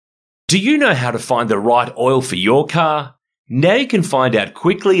Do you know how to find the right oil for your car? Now you can find out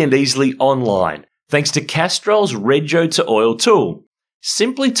quickly and easily online, thanks to Castrol's Rego to Oil tool.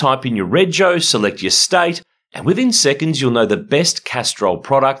 Simply type in your Rego, select your state, and within seconds you'll know the best Castrol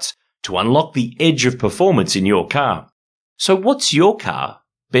products to unlock the edge of performance in your car. So what's your car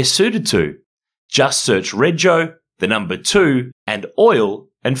best suited to? Just search Rego, the number 2, and oil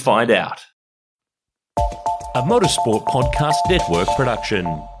and find out. A Motorsport Podcast Network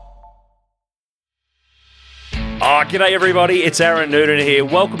production. Oh, g'day everybody, it's Aaron Noonan here.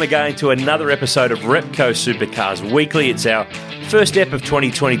 Welcome again to another episode of Repco Supercars Weekly. It's our first ep of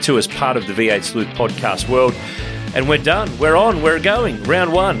 2022 as part of the V8 Sleuth podcast world. And we're done, we're on, we're going.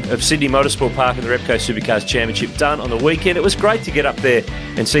 Round 1 of Sydney Motorsport Park and the Repco Supercars Championship done on the weekend. It was great to get up there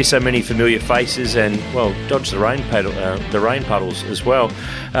and see so many familiar faces and, well, dodge the rain puddles as well.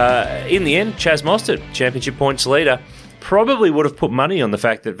 In the end, Chaz Mostert, championship points leader, probably would have put money on the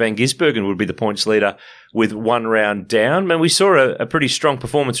fact that Van Gisbergen would be the points leader with one round down. And we saw a pretty strong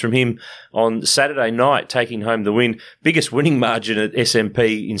performance from him on Saturday night, taking home the win. Biggest winning margin at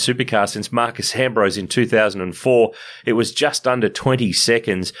SMP in Supercar since Marcus Ambrose in 2004. It was just under 20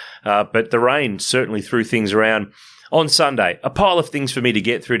 seconds, but the rain certainly threw things around. On Sunday, a pile of things for me to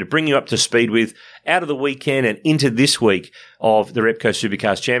get through to bring you up to speed with out of the weekend and into this week of the Repco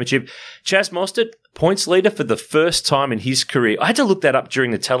Supercars Championship. Chaz Mostert, points leader for the first time in his career. I had to look that up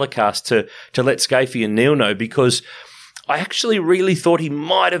during the telecast to let Scafie and Neil know, because I actually really thought he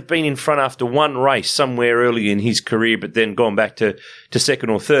might have been in front after one race somewhere early in his career, but then gone back to second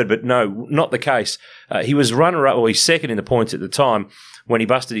or third. But no, not the case. He was runner-up, or he's second in the points at the time, when he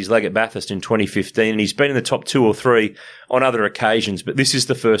busted his leg at Bathurst in 2015, and he's been in the top 2 or 3 on other occasions, but this is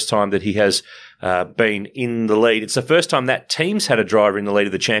the first time that he has been in the lead. It's the first time that team's had a driver in the lead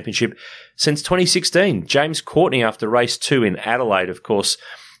of the championship since 2016. James Courtney, after race 2 in Adelaide, of course,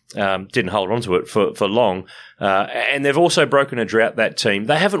 didn't hold on to it for long, and they've also broken a drought, that team.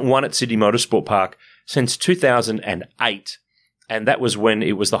 They haven't won at Sydney Motorsport Park since 2008. And that was when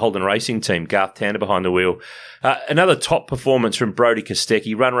it was the Holden Racing team, Garth Tander behind the wheel. Another top performance from Brodie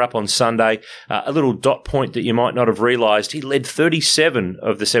Kostecki, runner-up on Sunday. A little dot point that you might not have realised. He led 37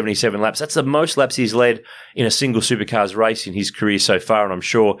 of the 77 laps. That's the most laps he's led in a single supercars race in his career so far, and I'm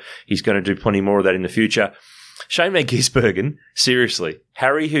sure he's going to do plenty more of that in the future. Shane Van Gisbergen, seriously,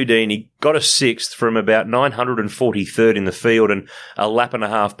 Harry Houdini got a 6th from about 943rd in the field and a lap and a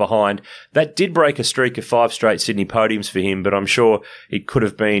half behind. That did break a streak of 5 straight Sydney podiums for him, but I'm sure it could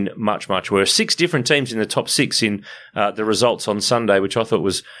have been much, much worse. 6 different teams in the top 6 in the results on Sunday, which I thought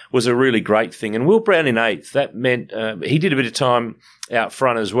was a really great thing. And Will Brown in 8th, that meant he did a bit of time out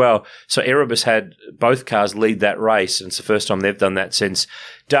front as well. So Erebus had both cars lead that race, and it's the first time they've done that since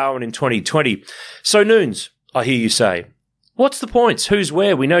Darwin in 2020. So Noons, I hear you say, what's the points? Who's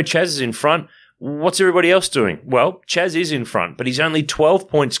where? We know Chaz is in front. What's everybody else doing? Well, Chaz is in front, but he's only 12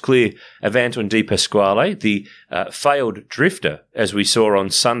 points clear of Anton De Pasquale, the failed drifter, as we saw on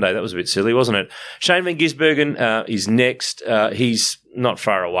Sunday. That was a bit silly, wasn't it? Shane Van Gisbergen is next. He's not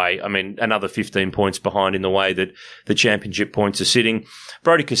far away. I mean, another 15 points behind in the way that the championship points are sitting.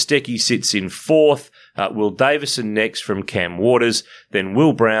 Brodie Kostecki sits in 4th. Will Davison next from Cam Waters, then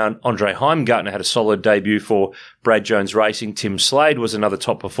Will Brown. Andre Heimgartner had a solid debut for Brad Jones Racing. Tim Slade was another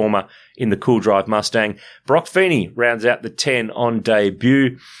top performer in the Cool Drive Mustang. Brock Feeney rounds out the 10 on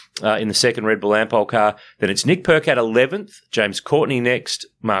debut in the second Red Bull Ampol car. Then it's Nick Percat 11th, James Courtney next,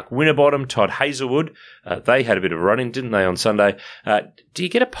 Mark Winterbottom, Todd Hazelwood. They had a bit of a run-in, didn't they, on Sunday? Do you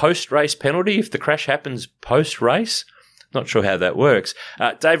get a post-race penalty if the crash happens post-race? Not sure how that works.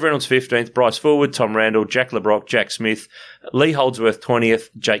 Dave Reynolds 15th, Bryce Forward, Tom Randall, Jack LeBrock, Jack Smith, Lee Holdsworth 20th,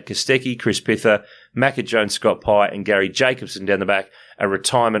 Jake Kostecki, Chris Pither, Macca Jones, Scott Pye, and Gary Jacobson down the back. A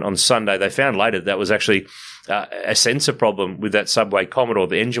retirement on Sunday. They found later that was actually a sensor problem with that Subway Commodore.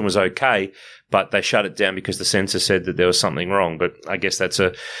 The engine was okay, but they shut it down because the sensor said that there was something wrong. But I guess that's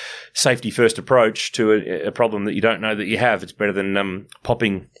a safety-first approach to a problem that you don't know that you have. It's better than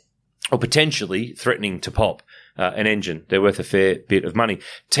popping or potentially threatening to pop an engine. They're worth a fair bit of money.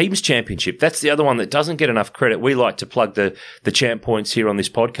 Teams Championship, that's the other one that doesn't get enough credit. We like to plug the champ points here on this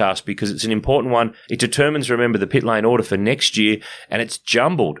podcast because it's an important one. It determines, remember, the pit lane order for next year, and it's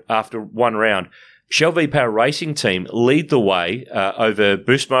jumbled after one round. Shell V-Power Racing Team lead the way over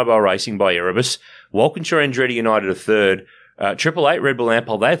Boost Mobile Racing by Erebus. Walkinshaw Andretti United are 3rd. 888 Red Bull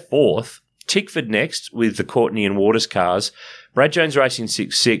Ampol, they're 4th. Tickford next with the Courtney and Waters cars. Brad Jones Racing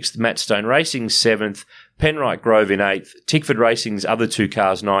 6th. Matt Stone Racing 7th. Penrite Grove in 8th, Tickford Racing's other 2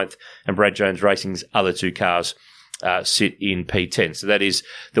 cars 9th, and Brad Jones Racing's other 2 cars sit in P10. So that is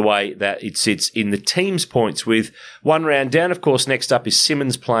the way that it sits in the team's points, with one round down. Of course, next up is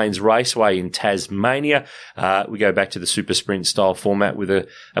Symmons Plains Raceway in Tasmania. We go back to the super sprint style format with a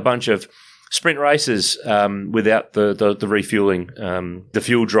bunch of sprint races without the refueling, the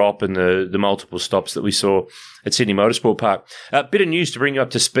fuel drop and the multiple stops that we saw at Sydney Motorsport Park. A bit of news to bring you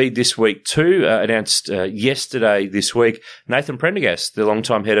up to speed this week too, announced yesterday this week. Nathan Prendergast, the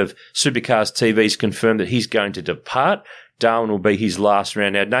longtime head of Supercars TV, has confirmed that he's going to depart. Darwin will be his last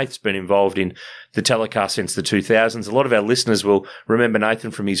round. Now, Nathan's been involved in the telecast since the 2000s. A lot of our listeners will remember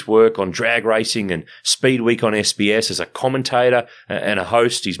Nathan from his work on drag racing and Speed Week on SBS as a commentator and a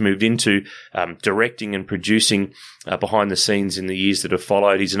host. He's moved into directing and producing behind the scenes in the years that have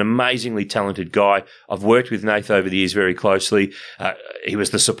followed. He's an amazingly talented guy. I've worked with Nathan over the years very closely. He was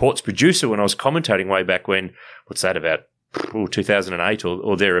the supports producer when I was commentating way back when. What's that, about 2008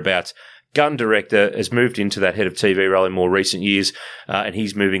 or thereabouts. Gun director, has moved into that head of TV role in more recent years, and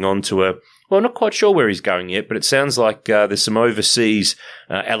he's moving on to not quite sure where he's going yet, but it sounds like there's some overseas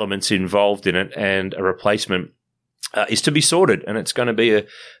elements involved in it, and a replacement is to be sorted, and it's going to be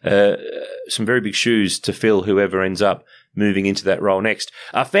some very big shoes to fill, whoever ends up moving into that role next.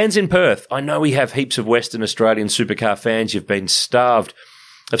 Fans in Perth, I know we have heaps of Western Australian supercar fans. You've been starved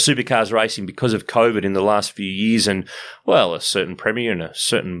of supercars racing because of COVID in the last few years and, well, a certain premiere and a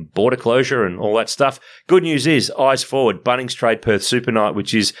certain border closure and all that stuff. Good news is, eyes forward, Bunnings Trade Perth Super Night,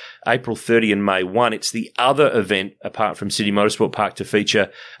 which is April 30 and May 1. It's the other event, apart from Sydney Motorsport Park, to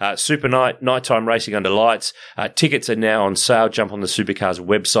feature Super Night, nighttime racing under lights. Tickets are now on sale. Jump on the Supercars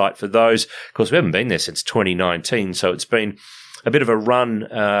website for those. Of course, we haven't been there since 2019, so it's been a bit of a run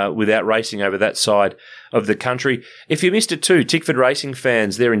without racing over that side of the country. If you missed it too, Tickford Racing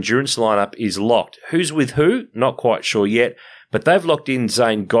fans, their endurance lineup is locked. Who's with who? Not quite sure yet, but they've locked in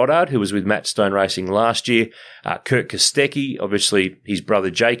Zane Goddard, who was with Matt Stone Racing last year. Kurt Kostecki, obviously his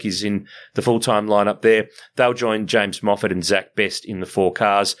brother Jake, is in the full-time lineup there. They'll join James Moffat and Zach Best in the 4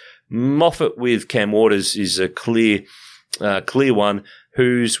 cars. Moffat with Cam Waters is a clear one.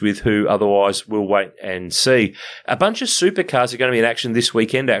 Who's with who? Otherwise, we'll wait and see. A bunch of supercars are going to be in action this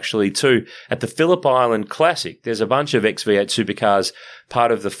weekend, actually, too. At the Phillip Island Classic, there's a bunch of XV8 supercars,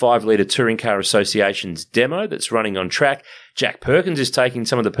 part of the 5-litre Touring Car Association's demo that's running on track. Jack Perkins is taking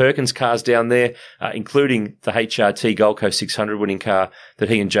some of the Perkins cars down there, including the HRT Gold Coast 600 winning car that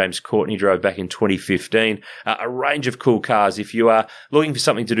he and James Courtney drove back in 2015. A range of cool cars. If you are looking for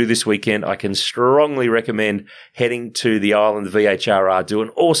something to do this weekend, I can strongly recommend heading to the island. The VHRR do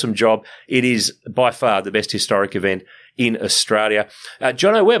an awesome job. It is by far the best historic event in Australia.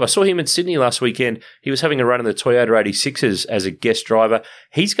 Jono Webb, I saw him in Sydney last weekend. He was having a run in the Toyota 86s as a guest driver.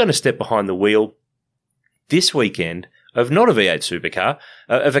 He's going to step behind the wheel this weekend of not a V8 supercar,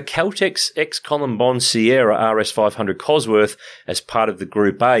 of a Caltex Colin Bond Sierra RS500 Cosworth as part of the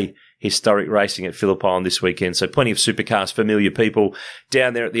Group A historic racing at Phillip Island this weekend. So plenty of supercars, familiar people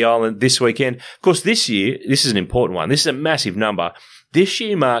down there at the island this weekend. Of course, this year, this is an important one. This is a massive number. This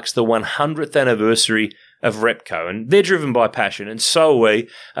year marks the 100th anniversary of Repco, and they're driven by passion, and so are we.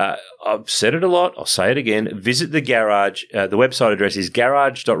 I've said it a lot. I'll say it again. Visit the garage. The website address is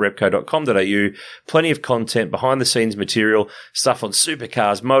garage.repco.com.au. Plenty of content, behind-the-scenes material, stuff on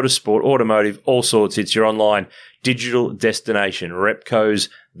supercars, motorsport, automotive, all sorts. It's your online digital destination, Repco's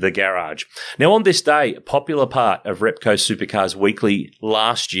The Garage. Now, on this day, a popular part of Repco Supercars Weekly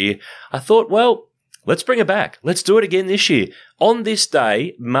last year, I thought, well, let's bring it back. Let's do it again this year. On this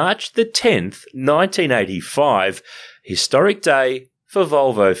day, March the 10th, 1985, historic day for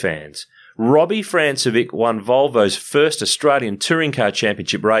Volvo fans. Robbie Francevic won Volvo's first Australian Touring Car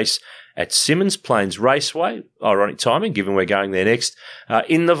Championship race at Symmons Plains Raceway. Ironic timing, given we're going there next.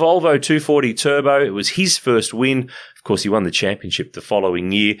 In the Volvo 240 Turbo, it was his first win. Of course, he won the championship the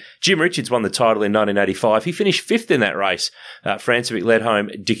following year. Jim Richards won the title in 1985. He finished 5th in that race. Francevic led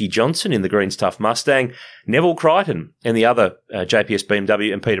home Dickie Johnson in the Green's Tough Mustang, Neville Crichton in the other JPS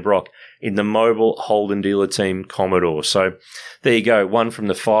BMW, and Peter Brock in the Mobile Holden dealer team Commodore. So there you go, one from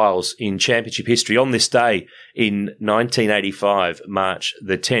the files in championship history on this day in 1985, March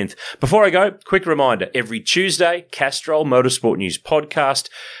the 10th. Before I go, quick reminder, every Tuesday, Castrol Motorsport News Podcast.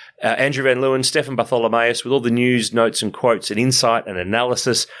 Andrew Van Leeuwen, Stefan Bartholomaeus, with all the news, notes and quotes and insight and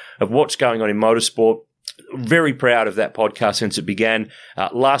analysis of what's going on in motorsport. Very proud of that podcast since it began.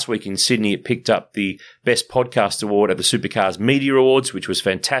 Last week in Sydney, it picked up the Best Podcast Award at the Supercars Media Awards, which was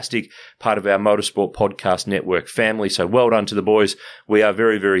fantastic, part of our Motorsport Podcast Network family. So well done to the boys. We are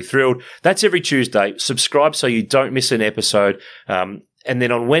very, very thrilled. That's every Tuesday. Subscribe so you don't miss an episode. And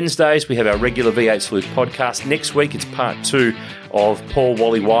then on Wednesdays, we have our regular V8 Sleuth podcast. Next week, it's part 2 of Paul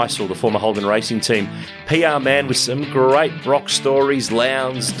Wally Weissel, the former Holden Racing Team PR man, with some great Brock stories,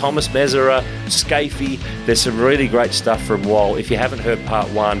 Lowndes, Thomas Meserer, Scafey. There's some really great stuff from Wall. If you haven't heard part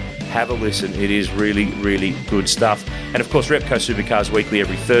 1, have a listen. It is really, really good stuff. And of course, Repco Supercars Weekly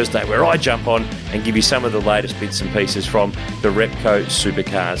every Thursday, where I jump on and give you some of the latest bits and pieces from the Repco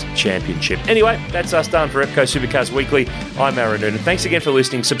Supercars Championship. Anyway, that's us done for Repco Supercars Weekly. I'm Aaron Noonan. Thanks again for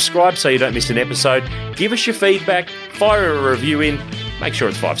listening. Subscribe so you don't miss an episode. Give us your feedback. Fire a review in. Make sure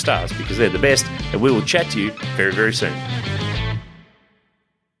it's 5 stars because they're the best. And we will chat to you very, very soon.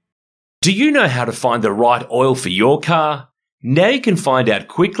 Do you know how to find the right oil for your car? Now you can find out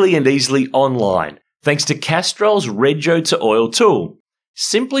quickly and easily online, thanks to Castrol's Rego to Oil tool.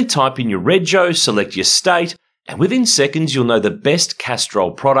 Simply type in your Rego, select your state, and within seconds you'll know the best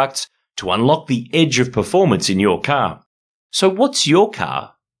Castrol products to unlock the edge of performance in your car. So what's your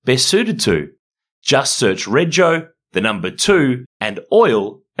car best suited to? Just search Rego, the number 2, and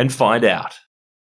oil and find out.